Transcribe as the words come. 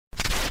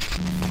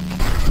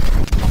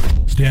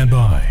stand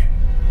by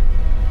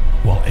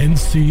while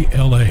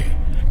NCLA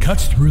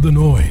cuts through the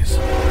noise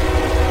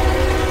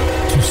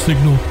to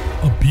signal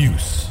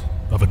abuse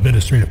of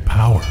administrative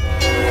power.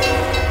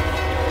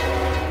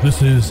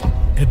 This is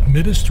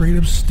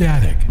Administrative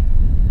Static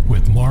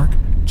with Mark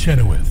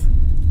Chenoweth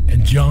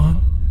and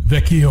John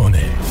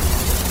Vecchione.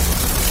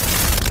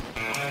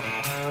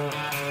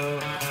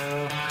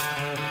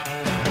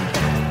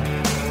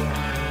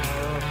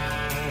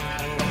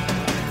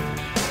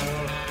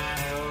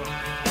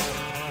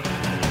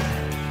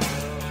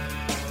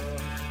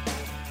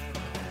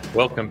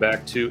 Welcome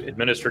back to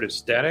Administrative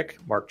Static.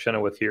 Mark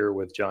Chenoweth here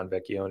with John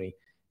Vecchione,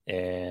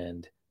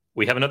 and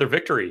we have another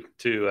victory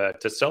to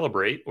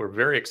celebrate. We're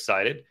very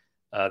excited.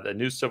 The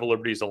New Civil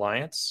Liberties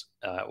Alliance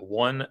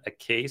won a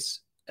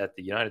case at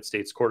the United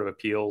States Court of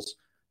Appeals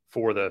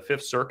for the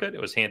Fifth Circuit.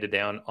 It was handed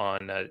down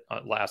on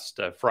last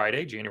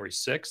Friday, January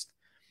 6th.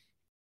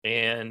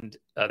 And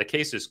the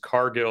case is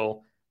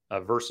Cargill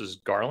versus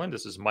Garland.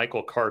 This is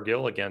Michael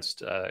Cargill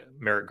against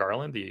Merrick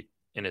Garland,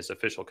 in his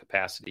official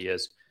capacity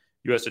as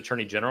U.S.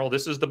 Attorney General.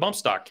 This is the bump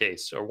stock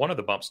case, or one of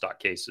the bump stock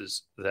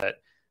cases that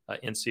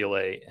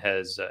NCLA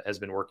has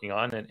been working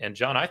on. And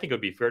John, I think it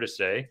would be fair to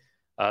say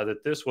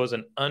that this was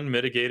an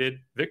unmitigated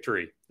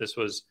victory. This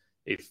was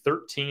a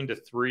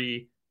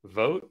 13-3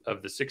 vote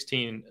of the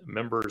 16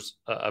 members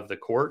of the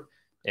court,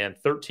 and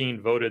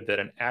 13 voted that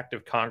an act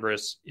of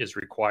Congress is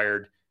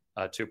required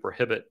to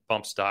prohibit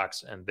bump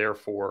stocks, and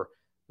therefore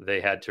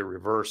they had to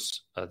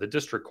reverse the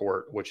district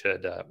court, which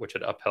had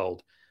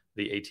upheld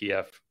the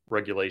ATF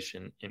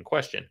regulation in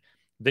question.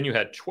 Then you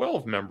had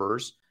 12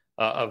 members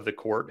of the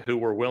court who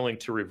were willing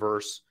to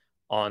reverse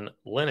on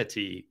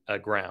lenity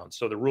grounds.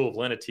 So the rule of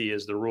lenity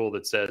is the rule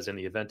that says in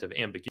the event of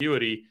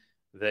ambiguity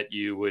that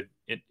you would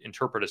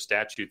interpret a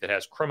statute that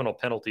has criminal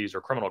penalties or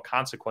criminal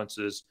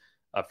consequences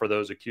for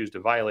those accused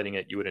of violating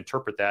it. You would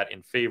interpret that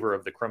in favor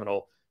of the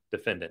criminal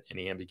defendant in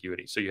the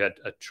ambiguity. So you had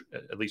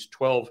at least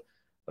 12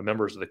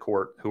 members of the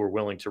court who were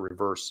willing to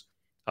reverse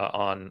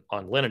on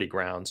lenity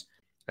grounds.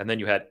 And then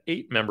you had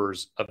 8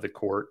 members of the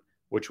court,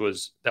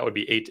 that would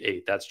be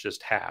 8-8. That's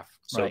just half.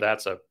 So right.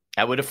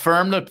 That would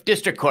affirm the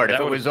district court if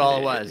it was all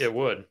it was. It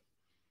would.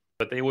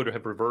 But they would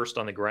have reversed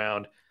on the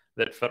ground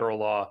that federal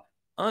law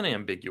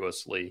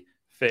unambiguously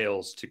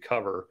fails to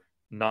cover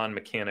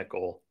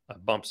non-mechanical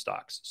bump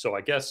stocks. So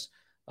I guess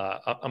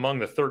among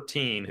the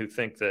 13 who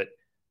think that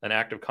an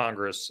act of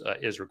Congress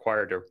is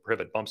required to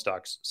prohibit bump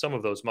stocks, some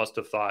of those must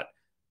have thought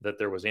that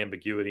there was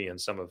ambiguity,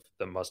 and some of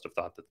them must have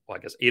thought that, well,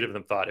 I guess 8 of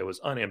them thought it was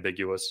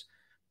unambiguous,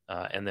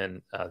 and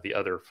then the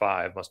other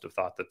 5 must have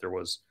thought that there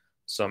was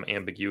some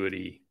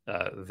ambiguity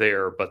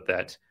there, but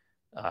that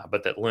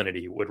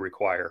lenity would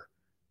require.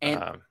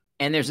 And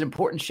there's an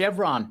important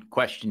Chevron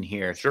question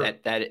here. Sure.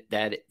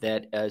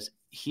 That as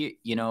here,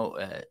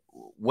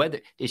 whether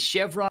is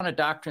Chevron a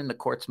doctrine the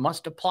courts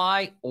must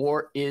apply,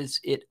 or is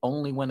it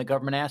only when the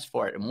government asks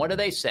for it? And what do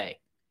they say?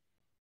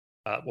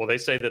 Well, they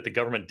say that the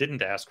government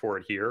didn't ask for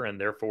it here, and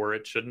therefore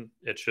it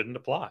shouldn't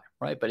apply.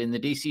 Right, but in the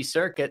D.C.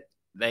 Circuit,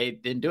 they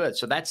didn't do it,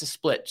 so that's a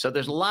split. So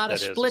there's a lot of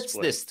splits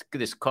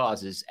this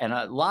causes, and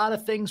a lot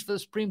of things for the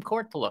Supreme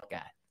Court to look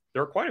at.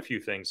 There are quite a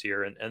few things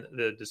here, and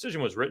the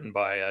decision was written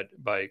by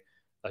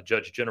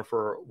Judge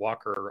Jennifer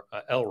Walker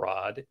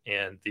Elrod,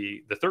 and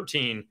the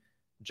 13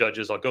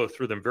 judges. I'll go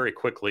through them very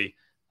quickly.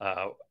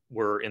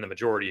 Were in the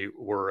majority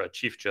were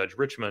Chief Judge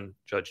Richmond,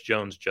 Judge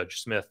Jones,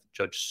 Judge Smith,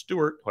 Judge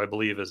Stewart, who I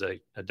believe is a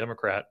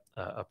Democrat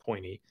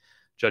appointee,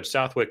 Judge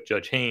Southwick,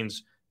 Judge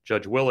Haynes,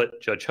 Judge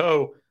Willett, Judge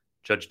Ho,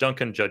 Judge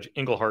Duncan, Judge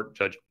Englehart,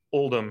 Judge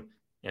Oldham,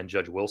 and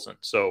Judge Wilson.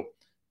 So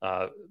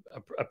a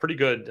pretty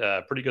good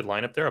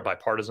lineup there, a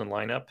bipartisan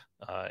lineup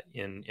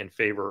in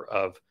favor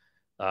of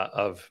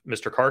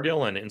Mr.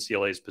 Cargill and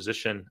NCLA's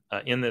position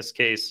in this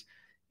case.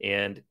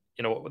 And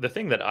the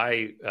thing that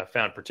I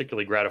found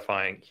particularly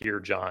gratifying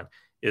here, John,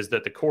 is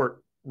that the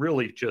court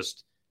really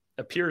just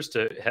appears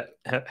to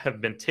have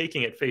been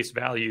taking at face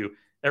value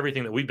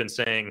everything that we've been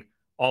saying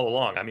all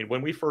along. I mean,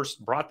 when we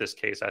first brought this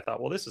case, I thought,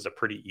 well, this is a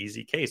pretty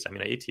easy case. I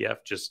mean,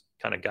 ATF just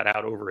kind of got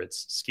out over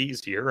its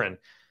skis here, and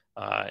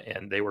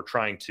they were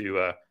trying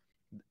to.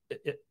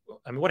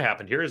 What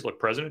happened here is, look,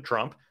 President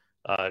Trump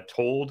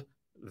told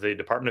the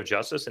Department of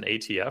Justice and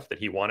ATF that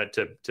he wanted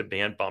to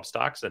ban bump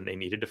stocks, and they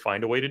needed to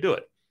find a way to do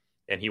it.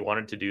 And he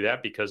wanted to do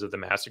that because of the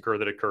massacre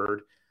that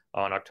occurred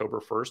on October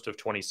 1st of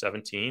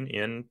 2017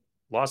 in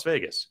Las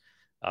Vegas.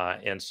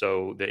 And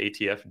so the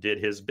ATF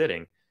did his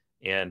bidding.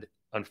 And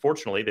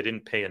unfortunately, they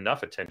didn't pay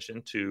enough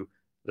attention to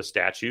the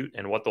statute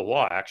and what the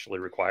law actually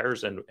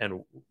requires. And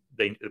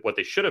what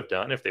they should have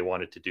done if they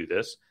wanted to do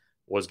this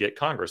was get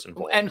Congress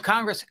involved. And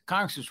Congress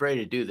is ready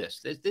to do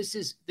this.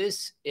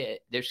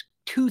 There's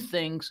 2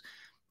 things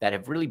that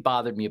have really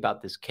bothered me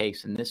about this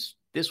case. And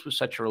this was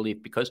such a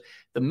relief because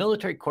the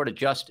Military Court of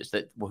Justice,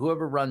 that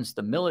whoever runs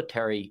the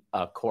military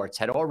courts,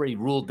 had already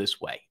ruled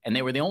this way, and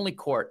they were the only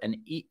court. And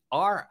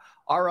our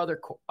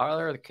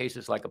other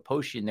cases, like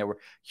Aposhian, there were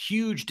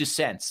huge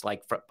dissents,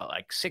 like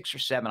 6 or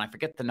 7. I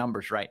forget the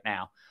numbers right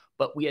now,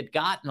 But we had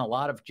gotten a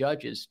lot of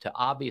judges to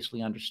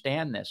obviously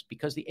understand this,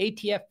 because the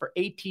ATF for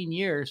 18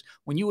 years,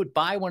 when you would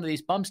buy one of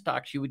these bump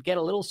stocks, you would get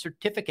a little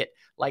certificate,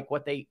 like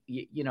what they,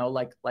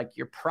 like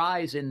your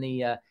prize in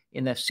the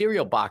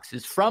cereal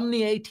boxes from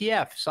the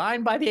ATF,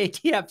 signed by the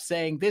ATF,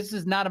 saying this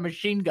is not a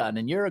machine gun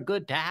and you're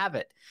good to have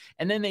it.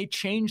 And then they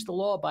changed the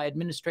law by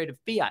administrative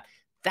fiat.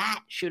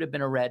 That should have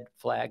been a red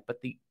flag.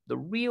 But the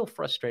real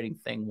frustrating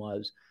thing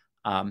was,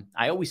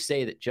 I always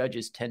say that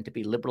judges tend to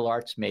be liberal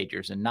arts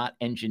majors and not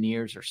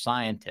engineers or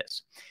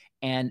scientists.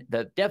 And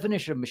the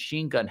definition of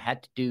machine gun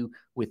had to do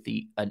with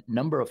the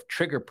number of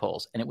trigger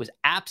pulls. And it was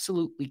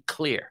absolutely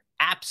clear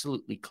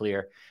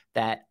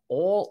that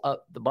all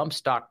the bump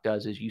stock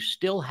does is you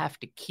still have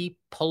to keep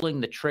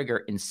pulling the trigger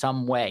in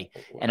some way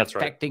and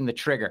affecting the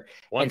trigger.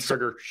 One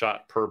trigger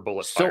shot per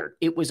bullet fired. So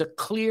it was a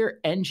clear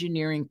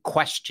engineering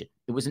question.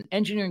 It was an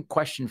engineering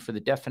question for the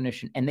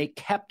definition, and they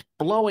kept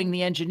blowing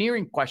the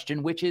engineering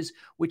question, which is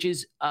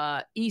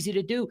easy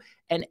to do.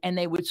 And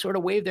they would sort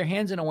of wave their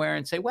hands in the air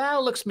and say, well,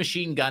 it looks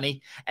machine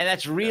gunny. And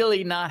that's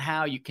really not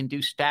how you can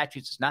do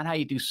statutes. It's not how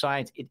you do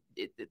science.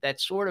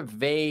 That's sort of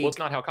vague. Well, it's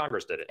not how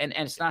Congress did it. And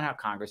it's not how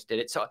Congress did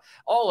it. So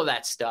all of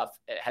that stuff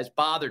has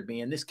bothered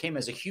me. And this came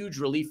as a huge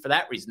relief for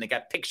that reason. They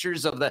got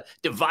pictures of the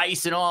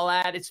device and all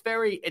that. It's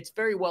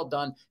very well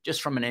done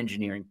just from an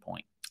engineering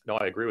point. No,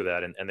 I agree with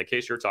that. And the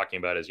case you're talking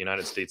about is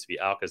United States v.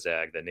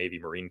 Alcazab, the Navy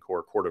Marine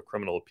Corps Court of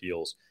Criminal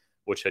Appeals,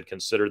 which had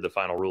considered the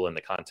final rule in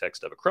the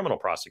context of a criminal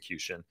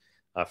prosecution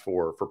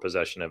for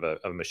possession of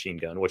a machine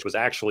gun, which was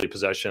actually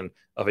possession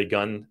of a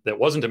gun that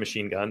wasn't a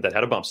machine gun, that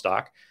had a bump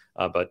stock,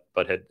 but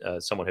had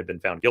someone had been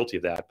found guilty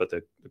of that. But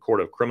the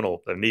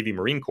Navy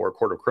Marine Corps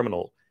Court of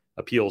Criminal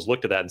Appeals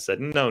looked at that and said,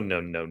 no.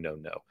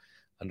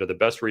 Under the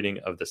best reading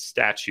of the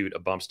statute, a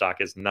bump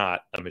stock is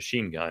not a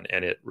machine gun,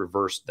 and it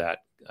reversed that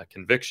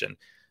conviction.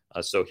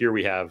 So here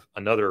we have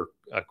another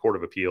Court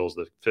of Appeals,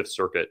 the Fifth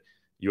Circuit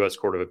U.S.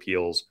 Court of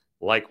Appeals,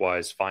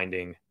 likewise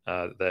finding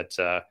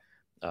that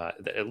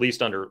at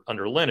least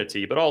under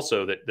lenity, but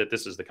also that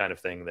this is the kind of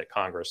thing that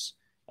Congress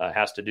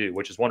has to do,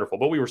 which is wonderful.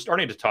 But we were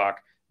starting to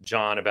talk,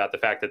 John, about the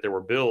fact that there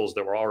were bills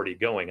that were already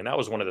going. And that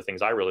was one of the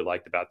things I really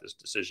liked about this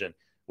decision,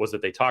 was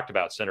that they talked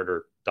about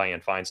Senator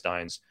Dianne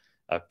Feinstein's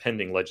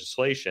pending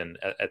legislation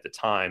at the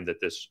time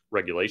that this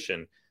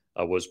regulation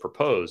was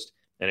proposed.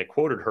 And it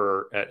quoted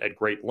her at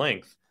great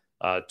length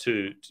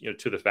to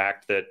the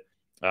fact that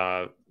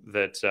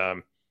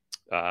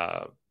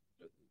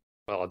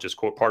I'll just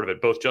quote part of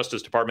it. Both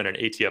Justice Department and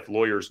ATF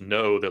lawyers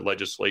know that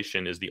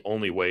legislation is the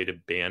only way to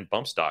ban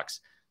bump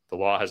stocks. The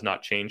law has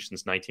not changed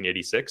since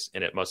 1986,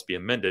 and it must be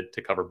amended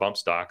to cover bump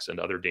stocks and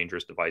other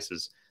dangerous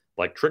devices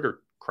like trigger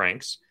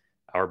cranks.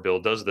 Our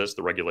bill does this.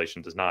 The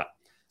regulation does not.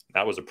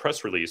 That was a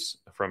press release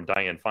from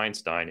Dianne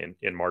Feinstein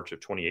in March of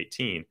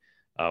 2018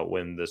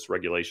 when this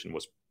regulation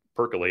was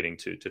percolating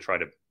to try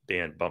to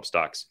ban bump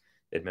stocks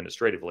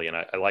administratively. And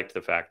I liked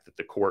the fact that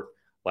the court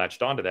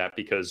latched onto that,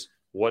 because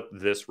what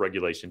this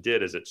regulation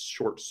did is it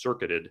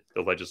short-circuited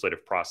the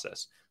legislative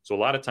process. So a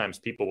lot of times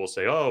people will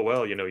say, oh,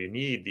 well, you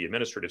need the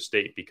administrative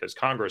state because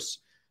Congress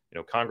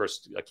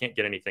can't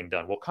get anything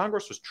done. Well,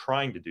 Congress was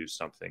trying to do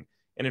something.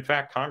 And in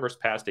fact, Congress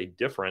passed a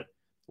different,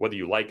 whether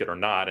you like it or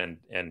not, and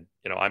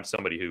I'm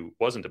somebody who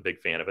wasn't a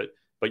big fan of it,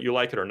 but you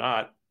like it or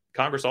not,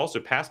 Congress also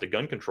passed a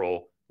gun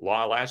control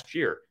law last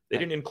year. They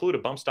didn't include a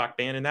bump stock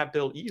ban in that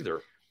bill either.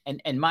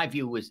 And my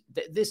view was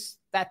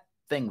that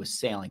thing was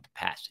sailing to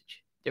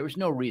passage. There was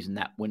no reason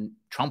that when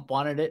Trump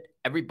wanted it,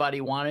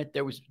 everybody wanted it.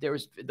 There was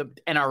the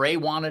NRA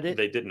wanted it.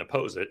 They didn't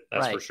oppose it.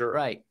 That's for sure.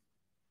 Right.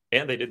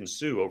 And they didn't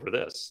sue over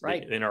this.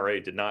 Right. The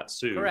NRA did not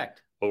sue.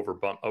 Correct.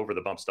 over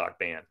the bump stock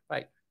ban.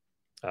 Right.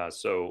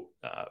 So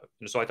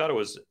I thought it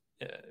was,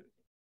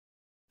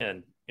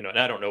 and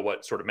I don't know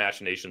what sort of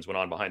machinations went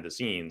on behind the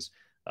scenes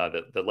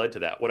that led to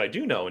that. What I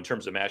do know in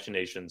terms of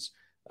machinations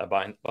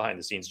behind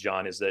the scenes,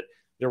 John, is that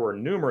there were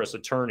numerous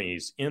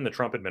attorneys in the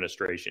Trump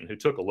administration who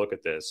took a look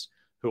at this,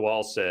 who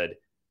all said,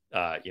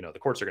 the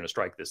courts are going to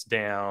strike this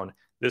down.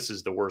 This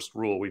is the worst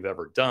rule we've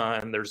ever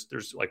done. There's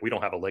we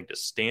don't have a leg to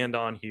stand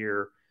on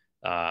here.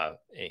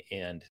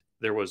 And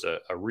there was a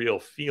real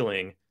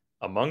feeling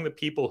among the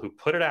people who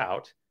put it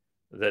out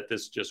that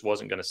this just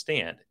wasn't going to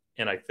stand.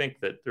 And I think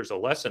that there's a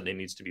lesson that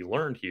needs to be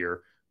learned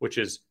here, which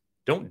is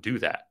don't do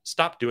that.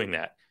 Stop doing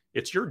that.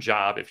 It's your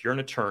job, if you're an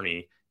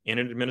attorney in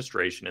an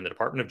administration, in the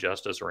Department of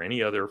Justice or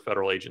any other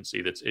federal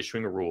agency that's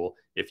issuing a rule,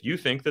 if you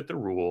think that the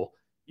rule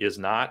is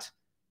not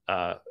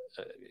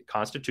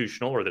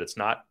constitutional or that it's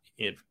not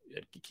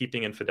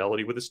keeping in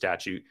fidelity with the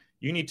statute,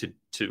 you need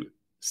to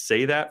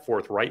say that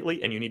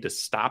forthrightly, and you need to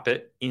stop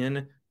it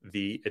in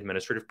the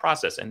administrative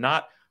process and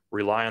not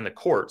rely on the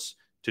courts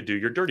to do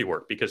your dirty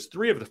work, because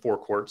 3 of the 4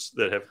 courts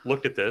that have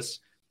looked at this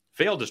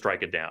failed to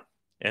strike it down.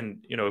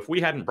 And, if we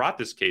hadn't brought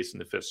this case in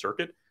the Fifth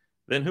Circuit,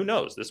 then who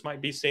knows? This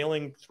might be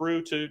sailing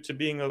through to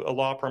being a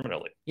law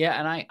permanently. Yeah,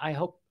 and I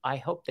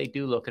hope they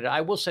do look at it.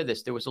 I will say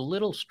this. There was a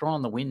little straw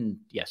in the wind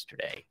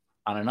yesterday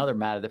on another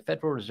matter. The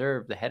Federal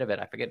Reserve, the head of it,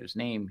 I forget his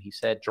name, he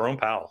said... Jerome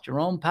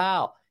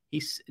Powell.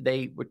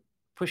 They were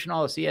pushing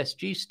all this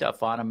ESG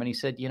stuff on him. And he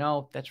said,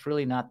 that's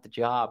really not the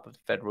job of the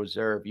Federal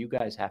Reserve. You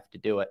guys have to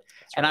do it.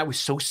 That's and right. I was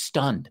so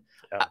stunned.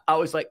 Yeah. I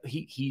was like,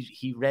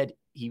 he read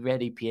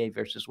EPA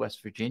versus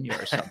West Virginia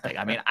or something.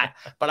 I mean,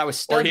 but I was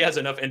stunned. Or he has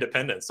enough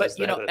independence. But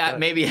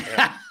maybe.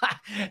 Yeah.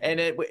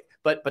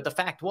 But the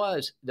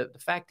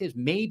fact is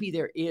maybe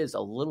there is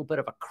a little bit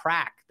of a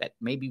crack that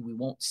maybe we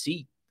won't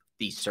see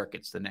these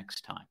circuits the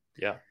next time.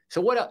 Yeah.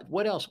 So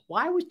what else?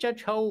 Why was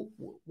Judge Ho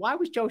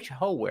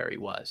where he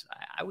was?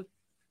 I would.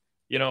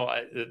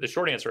 The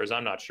short answer is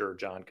I'm not sure,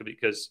 John,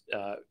 because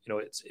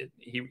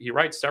he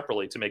writes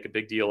separately to make a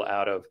big deal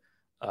out of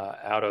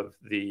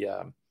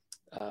the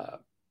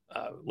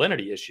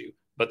lenity issue,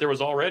 but there was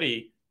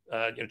already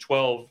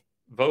 12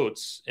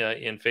 votes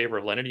in favor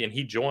of lenity, and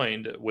he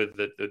joined with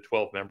the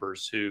 12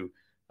 members who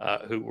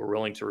were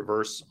willing to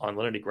reverse on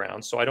lenity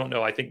grounds. So I don't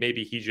know. I think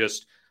maybe he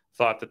just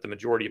thought that the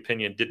majority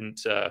opinion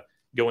didn't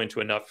go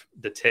into enough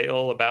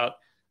detail about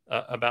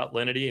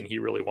lenity, and he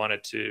really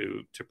wanted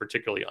to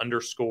particularly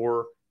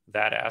underscore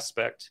that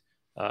aspect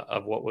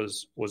of what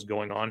was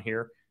going on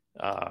here.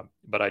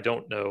 But I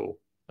don't know.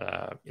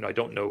 I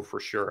don't know for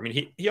sure. I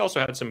mean, he also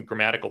had some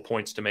grammatical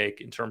points to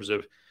make in terms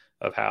of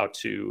how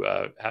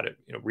to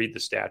read the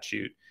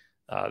statute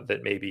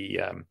that maybe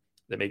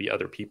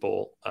other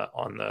people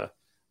on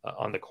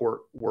the court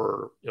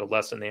were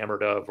less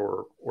enamored of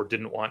or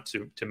didn't want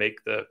to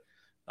make the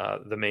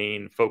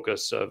main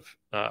focus of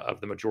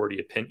the majority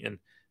opinion.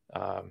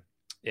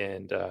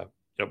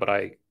 But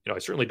I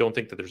certainly don't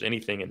think that there's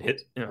anything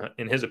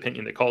in his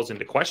opinion that calls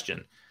into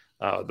question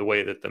the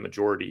way that the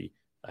majority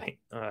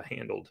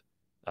handled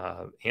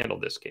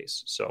this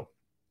case. So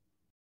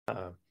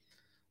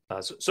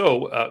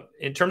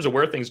in terms of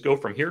where things go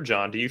from here,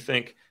 John, do you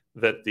think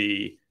that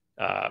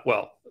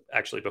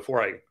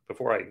before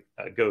I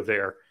go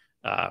there,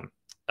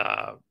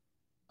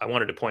 I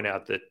wanted to point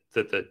out that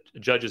the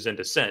judges in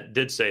dissent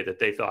did say that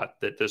they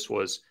thought that this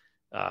was,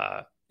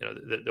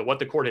 that what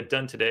the court had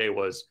done today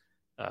was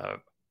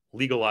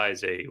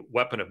legalize a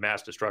weapon of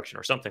mass destruction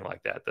or something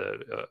like that,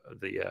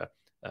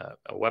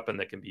 a weapon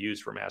that can be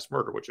used for mass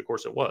murder, which of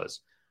course it was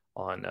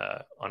on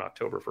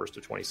October 1st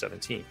of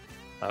 2017.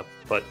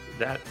 But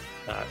that,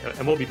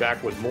 and we'll be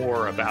back with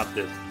more about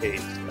this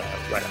case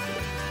right after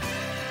this.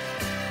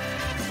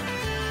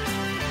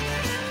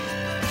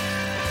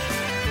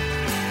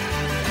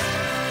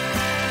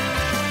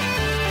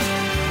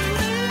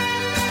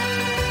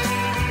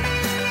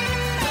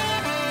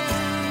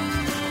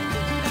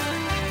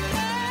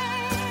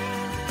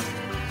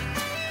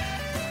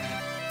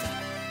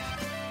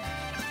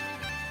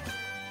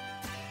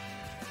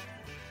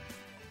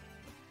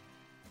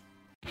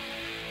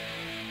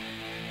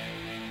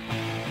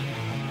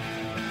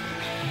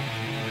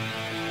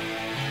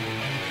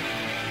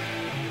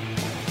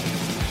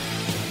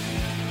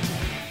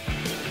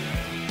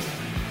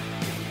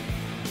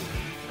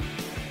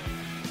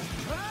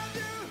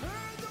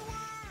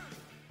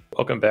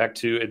 Welcome back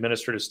to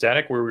Administrative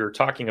Static, where we were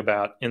talking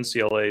about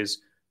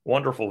NCLA's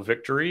wonderful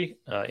victory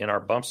in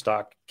our bump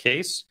stock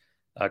case,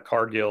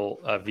 Cargill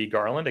v.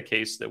 Garland, a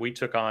case that we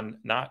took on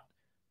not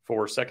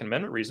for Second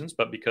Amendment reasons,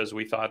 but because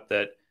we thought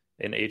that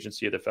an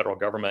agency of the federal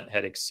government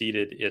had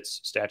exceeded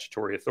its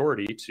statutory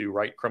authority to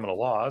write criminal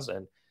laws,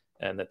 and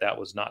that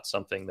was not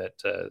something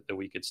that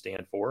we could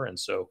stand for. And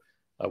so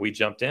we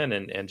jumped in,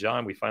 and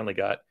John, we finally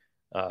got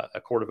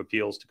a court of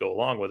appeals to go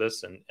along with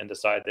us and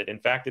decide that, in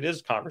fact, it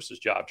is Congress's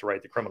job to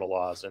write the criminal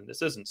laws, and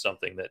this isn't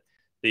something that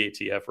the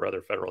ATF or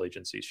other federal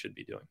agencies should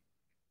be doing.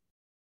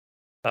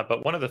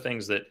 But one of the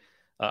things that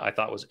I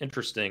thought was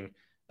interesting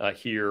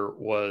here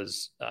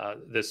was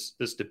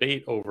this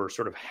debate over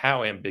sort of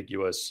how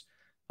ambiguous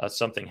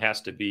something has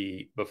to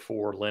be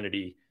before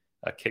lenity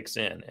kicks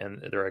in.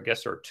 And there, I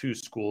guess, are two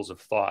schools of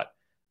thought,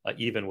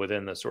 even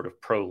within the sort of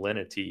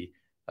pro-lenity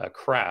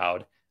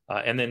crowd.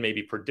 And then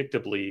maybe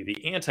predictably,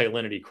 the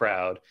anti-lenity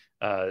crowd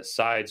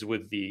sides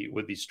with the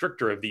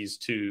stricter of these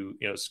two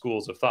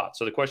schools of thought.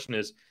 So the question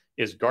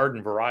is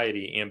garden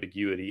variety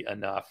ambiguity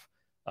enough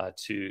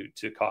to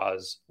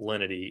cause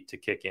lenity to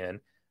kick in,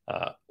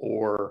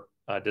 or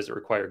does it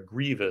require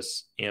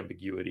grievous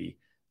ambiguity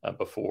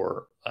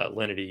before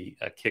lenity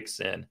kicks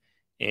in?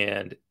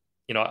 And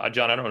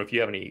John, I don't know if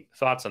you have any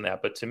thoughts on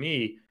that, but to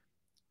me,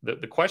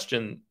 the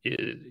question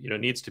is,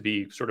 needs to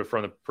be sort of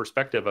from the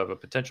perspective of a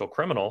potential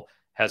criminal.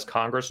 Has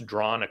Congress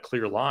drawn a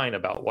clear line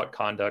about what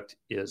conduct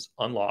is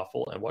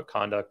unlawful and what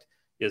conduct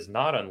is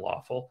not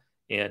unlawful?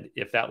 And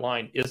if that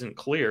line isn't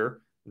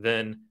clear,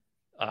 then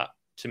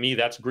to me,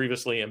 that's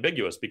grievously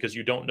ambiguous, because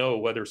you don't know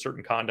whether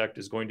certain conduct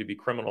is going to be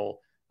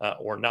criminal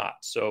or not.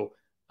 So,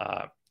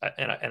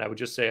 and I would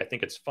just say, I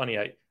think it's funny.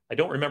 I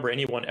don't remember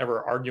anyone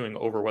ever arguing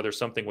over whether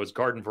something was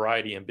garden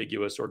variety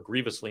ambiguous or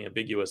grievously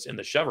ambiguous in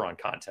the Chevron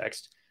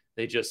context.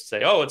 They just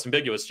say, "Oh, it's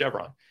ambiguous,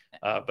 Chevron,"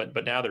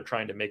 but now they're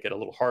trying to make it a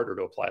little harder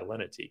to apply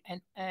lenity.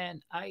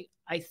 And I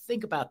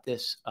think about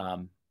this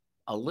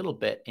a little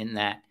bit in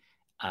that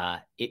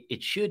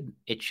it should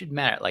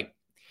matter. Like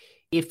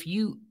if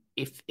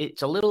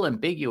it's a little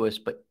ambiguous,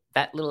 but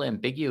that little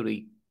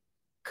ambiguity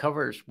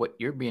covers what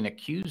you're being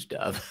accused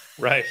of.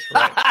 Right.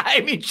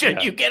 I mean,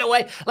 should you get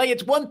away? Like,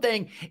 it's one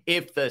thing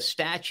if the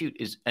statute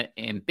is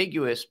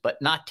ambiguous,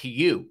 but not to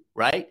you,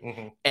 right?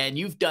 Mm-hmm. And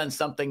you've done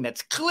something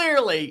that's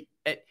clearly,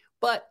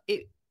 but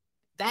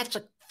that's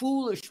a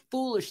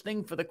foolish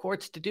thing for the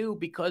courts to do,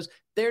 because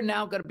they're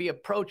now going to be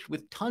approached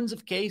with tons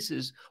of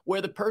cases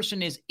where the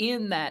person is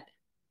in that,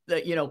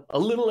 a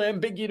little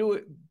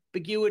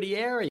ambiguity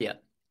area.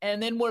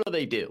 And then what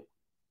do?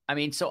 I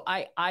mean, so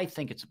I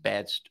think it's a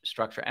bad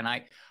structure. And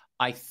I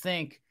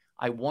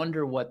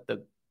wonder what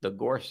the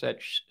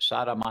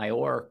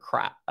Gorsuch-Sotomayor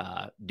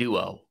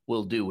duo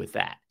will do with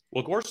that.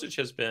 Well, Gorsuch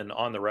has been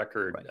on the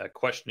record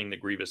questioning the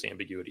grievous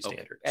ambiguity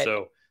standard.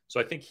 So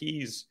I think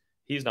he's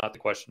not the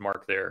question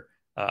mark there.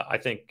 I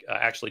think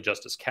actually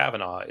Justice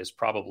Kavanaugh is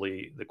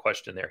probably the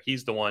question there.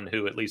 He's the one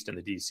who, at least in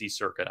the D.C.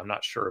 Circuit, I'm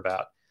not sure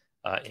about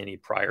any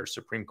prior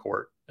Supreme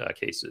Court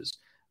cases,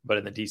 but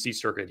in the D.C.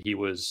 Circuit, he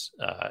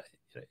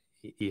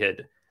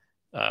had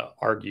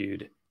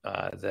argued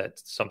that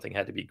something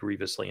had to be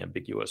grievously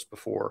ambiguous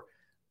before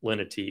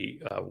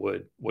lenity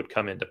would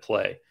come into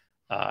play.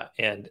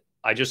 And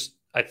I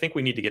think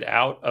we need to get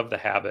out of the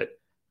habit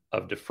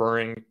of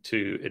deferring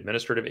to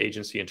administrative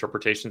agency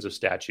interpretations of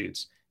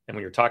statutes. And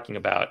when you're talking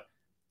about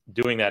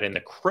doing that in the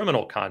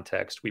criminal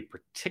context, we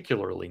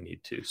particularly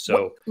need to.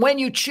 So when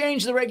you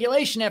change the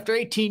regulation after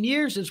 18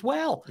 years as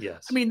well.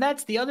 Yes. I mean,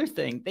 that's the other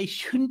thing. They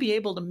shouldn't be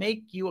able to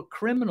make you a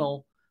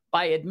criminal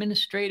by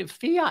administrative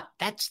fiat.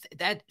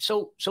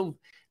 So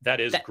that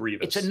is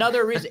grievous. It's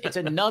another reason. It's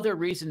another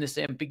reason this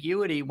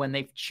ambiguity when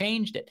they've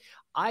changed it.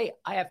 I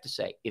have to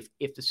say,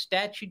 if the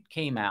statute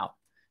came out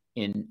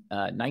in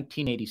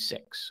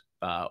 1986,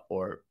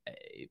 or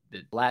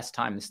the last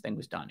time this thing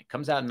was done, it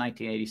comes out in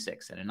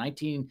 1986, and in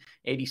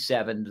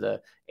 1987,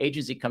 the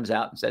agency comes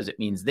out and says it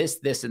means this,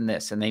 this, and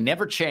this, and they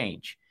never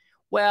change.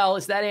 Well,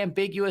 is that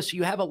ambiguous?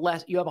 You have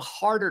a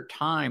harder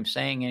time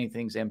saying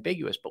anything's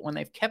ambiguous. But when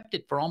they've kept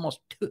it for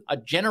almost a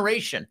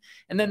generation,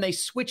 and then they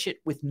switch it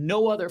with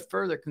no other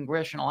further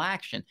congressional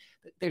action,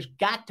 there's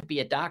got to be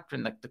a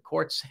doctrine that the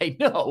courts say,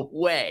 no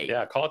way.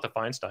 Yeah, call it the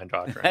Feinstein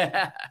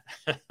doctrine.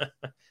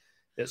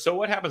 So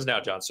what happens now,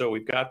 John? So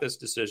we've got this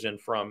decision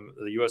from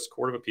the U.S.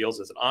 Court of Appeals.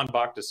 It's an en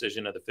banc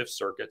decision of the Fifth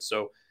Circuit.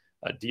 So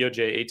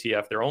DOJ,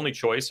 ATF, their only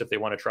choice if they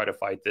want to try to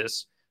fight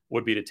this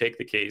would be to take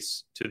the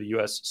case to the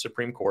U.S.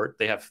 Supreme Court.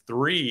 They have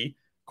 3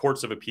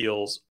 courts of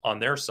appeals on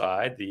their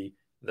side, the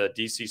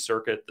D.C.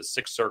 Circuit, the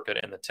 6th Circuit,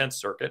 and the 10th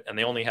Circuit, and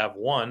they only have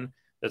one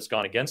that's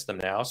gone against them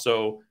now.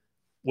 So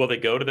will they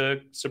go to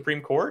the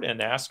Supreme Court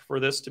and ask for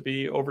this to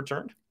be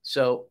overturned?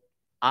 So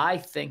I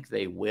think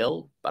they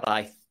will,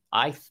 but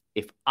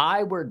if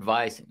I were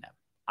advising them,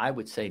 I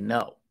would say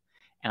no.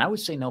 And I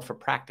would say no for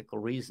practical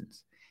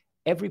reasons.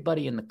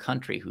 Everybody in the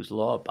country who's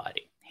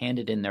law-abiding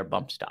handed in their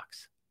bump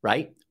stocks,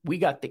 right? We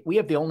have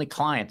the only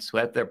clients who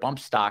have their bump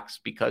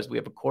stocks because we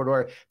have a court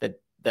order that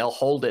they'll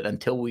hold it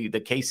until the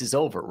case is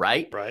over,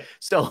 right? Right.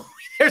 So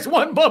there's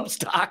one bump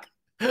stock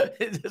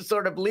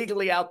sort of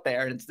legally out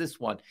there, and it's this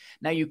one.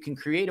 Now you can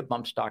create a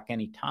bump stock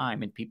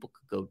anytime, and people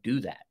could go do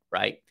that,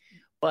 right?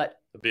 But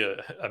it'd be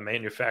a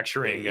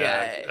manufacturing,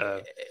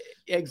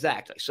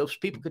 exactly. So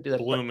people could do that.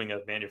 Blooming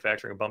of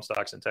manufacturing of bump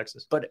stocks in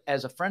Texas. But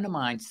as a friend of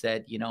mine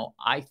said,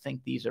 I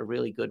think these are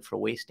really good for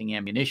wasting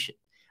ammunition.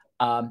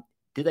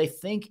 Do they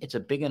think it's a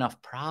big enough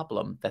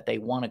problem that they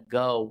want to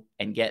go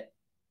and get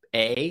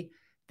A,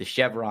 the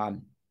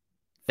Chevron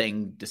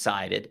thing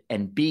decided,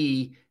 and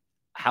B,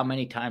 how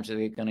many times are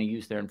they going to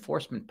use their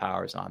enforcement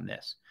powers on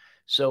this?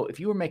 So if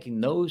you were making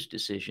those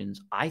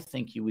decisions, I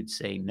think you would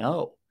say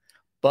no.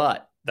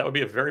 But that would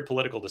be a very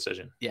political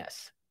decision.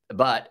 Yes.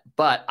 But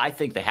I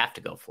think they have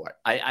to go for it.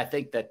 I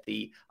think that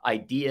the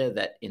idea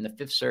that in the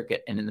Fifth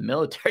Circuit and in the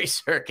military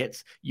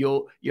circuits,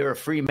 you're a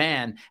free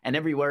man and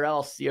everywhere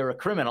else you're a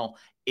criminal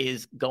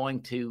is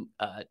going to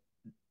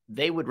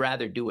they would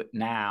rather do it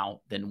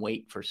now than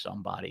wait for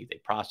somebody. They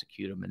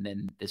prosecute them and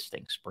then this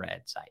thing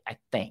spreads, I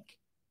think.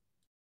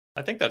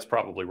 I think that's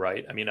probably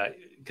right. I mean,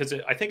 because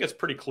I think it's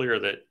pretty clear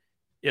that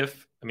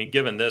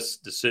given this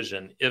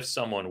decision, if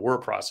someone were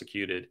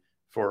prosecuted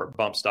for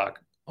bump stock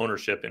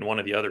ownership in one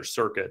of the other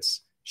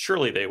circuits,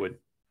 surely they would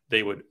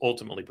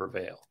ultimately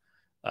prevail.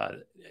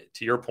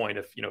 To your point,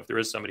 if there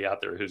is somebody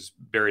out there who's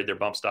buried their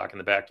bump stock in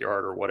the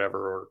backyard or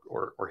whatever,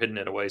 or hidden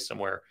it away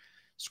somewhere,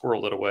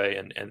 squirreled it away,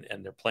 and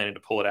they're planning to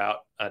pull it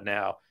out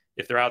now.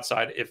 If they're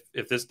outside,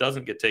 if this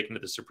doesn't get taken to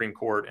the Supreme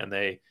Court and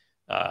they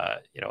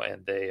want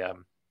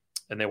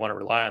to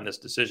rely on this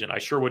decision, I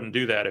sure wouldn't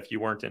do that if you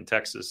weren't in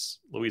Texas,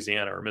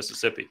 Louisiana, or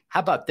Mississippi. How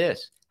about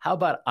this? How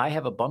about I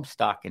have a bump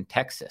stock in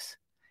Texas,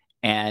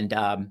 and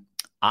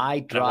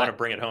I want to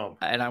bring it home,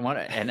 and I want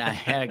to, and I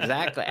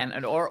exactly,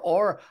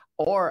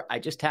 or I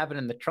just have it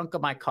in the trunk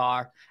of my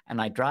car,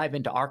 and I drive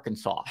into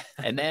Arkansas,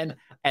 and then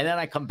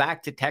I come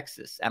back to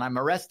Texas, and I'm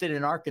arrested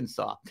in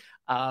Arkansas.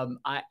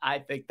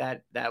 I think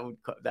that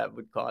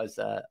would cause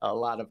a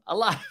lot of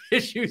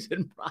issues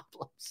and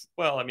problems.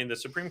 Well, I mean, the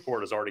Supreme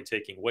Court is already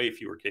taking way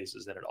fewer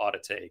cases than it ought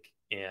to take,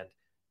 and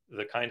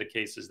the kind of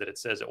cases that it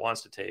says it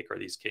wants to take are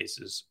these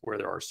cases where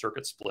there are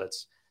circuit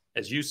splits.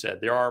 As you said,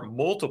 there are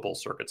multiple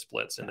circuit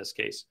splits in this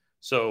case.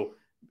 So,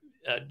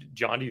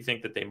 John, do you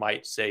think that they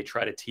might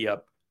try to tee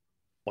up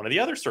one of the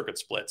other circuit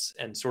splits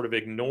and sort of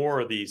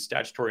ignore the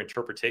statutory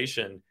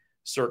interpretation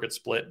circuit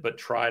split, but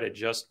try to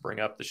just bring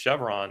up the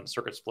Chevron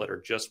circuit split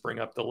or just bring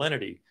up the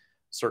lenity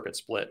circuit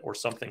split or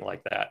something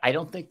like that? I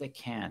don't think they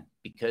can,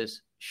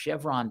 because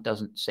Chevron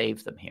doesn't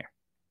save them here,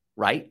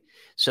 right?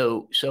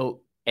 So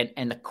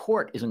the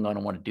court isn't going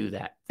to want to do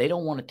that. They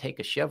don't want to take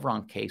a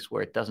Chevron case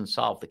where it doesn't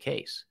solve the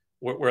case.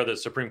 Where the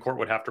Supreme Court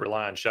would have to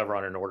rely on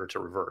Chevron in order to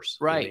reverse.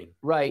 Right.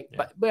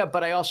 Yeah.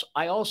 But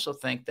I also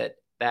think that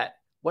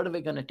what are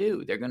they going to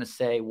do? They're going to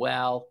say,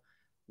 well,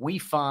 we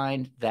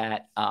find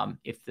that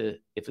if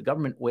the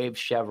government waives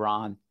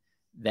Chevron,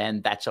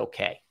 then that's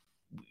okay.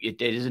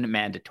 It isn't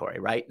mandatory,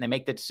 right? And they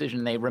make the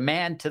decision. They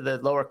remand to the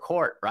lower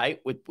court,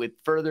 right, with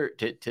further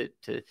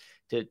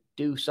to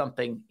do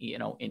something,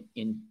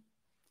 in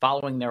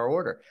following their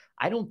order.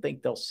 I don't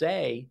think they'll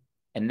say.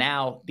 And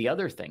now the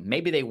other thing,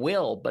 maybe they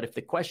will, but if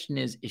the question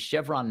is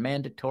Chevron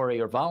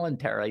mandatory or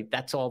voluntary,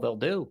 that's all they'll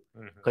do,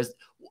 because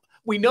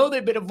we know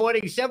they've been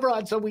avoiding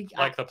Chevron. So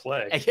like the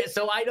plague.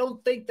 So I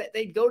don't think that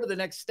they'd go to the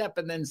next step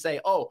and then say,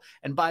 oh,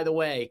 and by the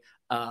way,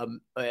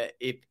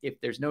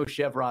 if there's no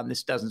Chevron,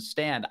 this doesn't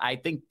stand. I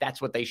think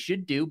that's what they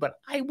should do, but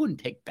I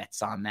wouldn't take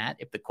bets on that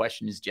if the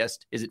question is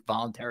just, is it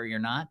voluntary or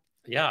not?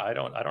 Yeah, I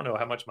don't know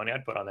how much money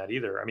I'd put on that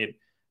either. I mean,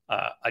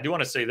 I do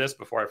want to say this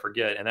before I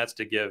forget, and that's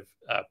to give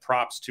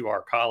props to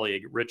our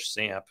colleague Rich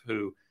Samp,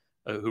 who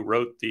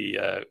wrote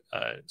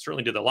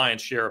certainly did the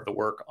lion's share of the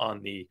work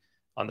on the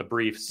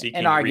brief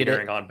seeking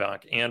rehearing en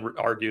banc and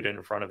argued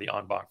in front of the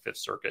en banc Fifth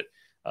Circuit.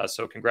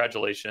 So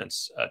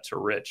congratulations to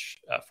Rich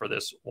for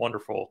this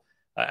wonderful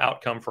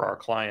outcome for our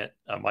client,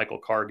 Michael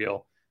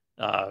Cargill,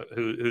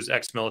 who's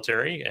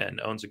ex-military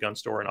and owns a gun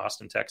store in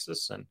Austin,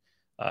 Texas,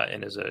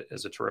 and is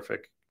a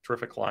terrific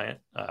client.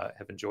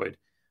 Have enjoyed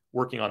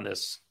working on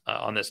this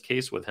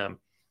case with him.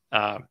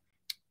 I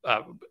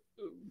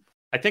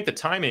think the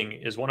timing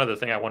is one other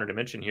thing I wanted to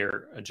mention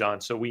here,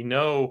 John. So we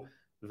know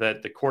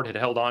that the court had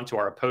held on to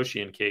our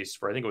Aposhian case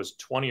for, I think it was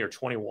 20 or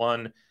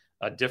 21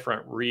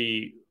 different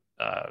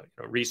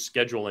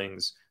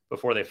reschedulings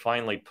before they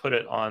finally put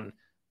it on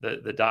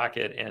the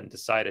docket and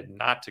decided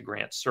not to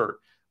grant cert.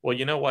 Well,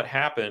 you know what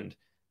happened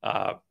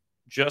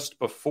just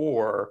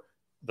before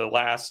the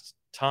last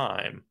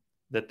time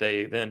that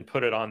they then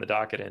put it on the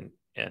docket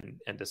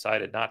and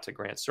decided not to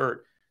grant cert?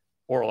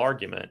 Oral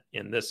argument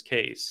in this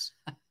case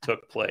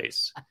took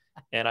place.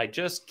 And I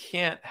just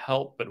can't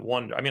help but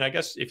wonder. I mean, I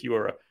guess if you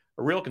were a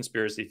real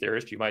conspiracy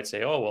theorist, you might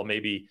say, oh, well,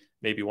 maybe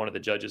one of the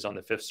judges on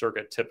the Fifth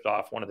Circuit tipped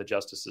off one of the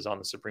justices on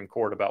the Supreme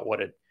Court about what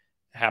had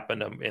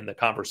happened in the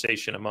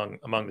conversation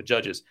among the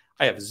judges.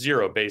 I have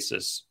zero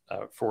basis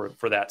for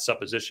that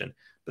supposition.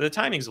 But the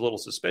timing's a little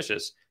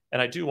suspicious.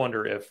 And I do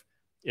wonder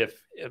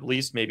if at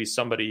least maybe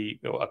somebody,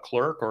 a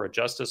clerk or a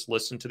justice,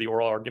 listened to the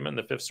oral argument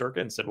in the Fifth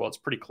Circuit and said, well, it's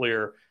pretty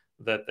clear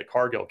that the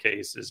Cargill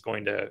case is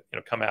going to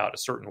come out a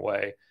certain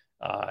way.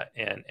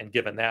 And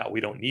given that, we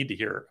don't need to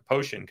hear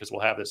Aposhian because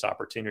we'll have this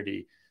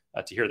opportunity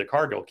to hear the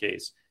Cargill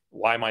case.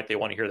 Why might they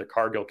want to hear the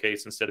Cargill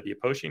case instead of the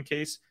Aposhian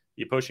case?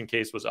 The Aposhian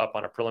case was up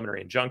on a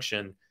preliminary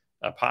injunction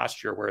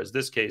posture, whereas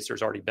this case,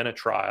 there's already been a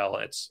trial.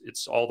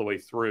 It's all the way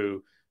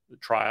through the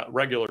trial,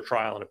 regular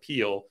trial and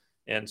appeal.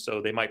 And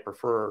so they might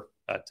prefer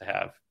to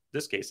have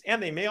this case.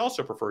 And they may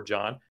also prefer,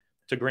 John,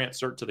 to grant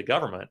cert to the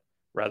government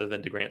rather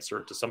than to grant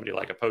cert to somebody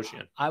like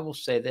Aposhian. I will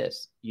say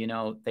this,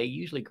 they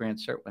usually grant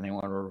cert when they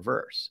want to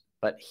reverse.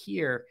 But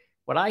here,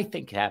 what I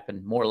think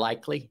happened more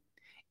likely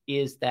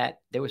is that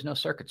there was no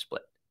circuit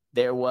split.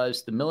 There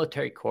was the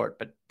military court,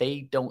 but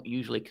they don't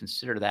usually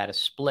consider that a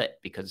split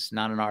because it's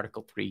not an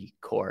Article III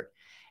court.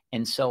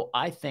 And so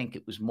I think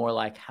it was more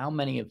like, how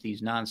many of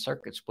these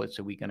non-circuit splits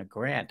are we going to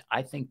grant?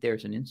 I think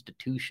there's an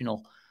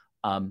institutional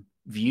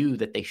view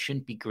that they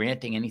shouldn't be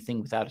granting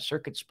anything without a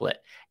circuit split.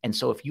 And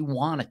so if you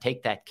want to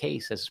take that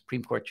case as a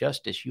Supreme Court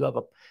justice, you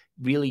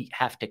really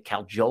have to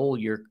cajole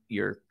your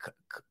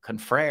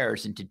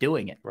confreres into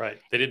doing it. Right.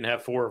 They didn't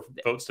have 4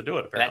 votes to do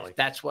it, apparently.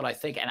 That's what I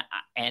think.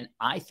 And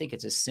I think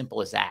it's as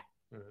simple as that.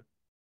 Mm-hmm.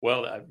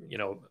 Well,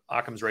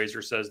 Occam's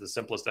razor says the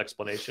simplest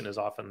explanation is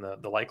often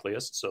the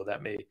likeliest. So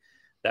that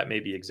may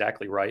be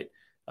exactly right.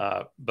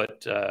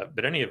 But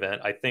in any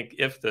event, I think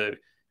if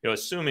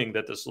assuming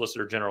that the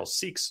Solicitor General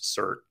seeks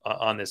cert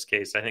on this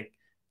case, I think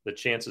the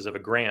chances of a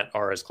grant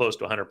are as close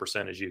to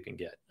 100% as you can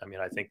get. I mean,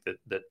 I think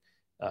that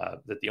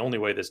the only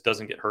way this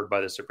doesn't get heard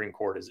by the Supreme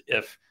Court is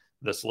if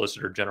the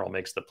Solicitor General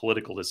makes the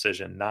political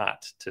decision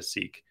not to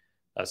seek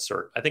a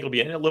cert. I think it'll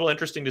be a little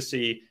interesting to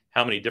see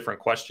how many different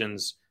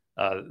questions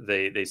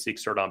they seek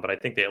cert on, but I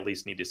think they at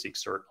least need to seek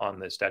cert on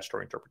the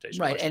statutory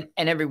interpretation. Right,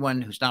 and everyone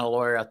who's not a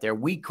lawyer out there,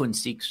 we couldn't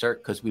seek cert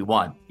because we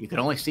won. You can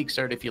only seek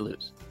cert if you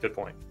lose. Good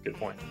point.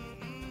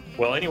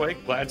 Well, anyway,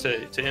 glad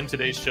to end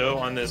today's show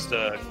on this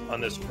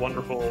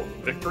wonderful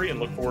victory, and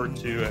look forward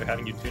to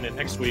having you tune in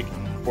next week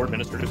for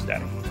Administrative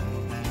Static.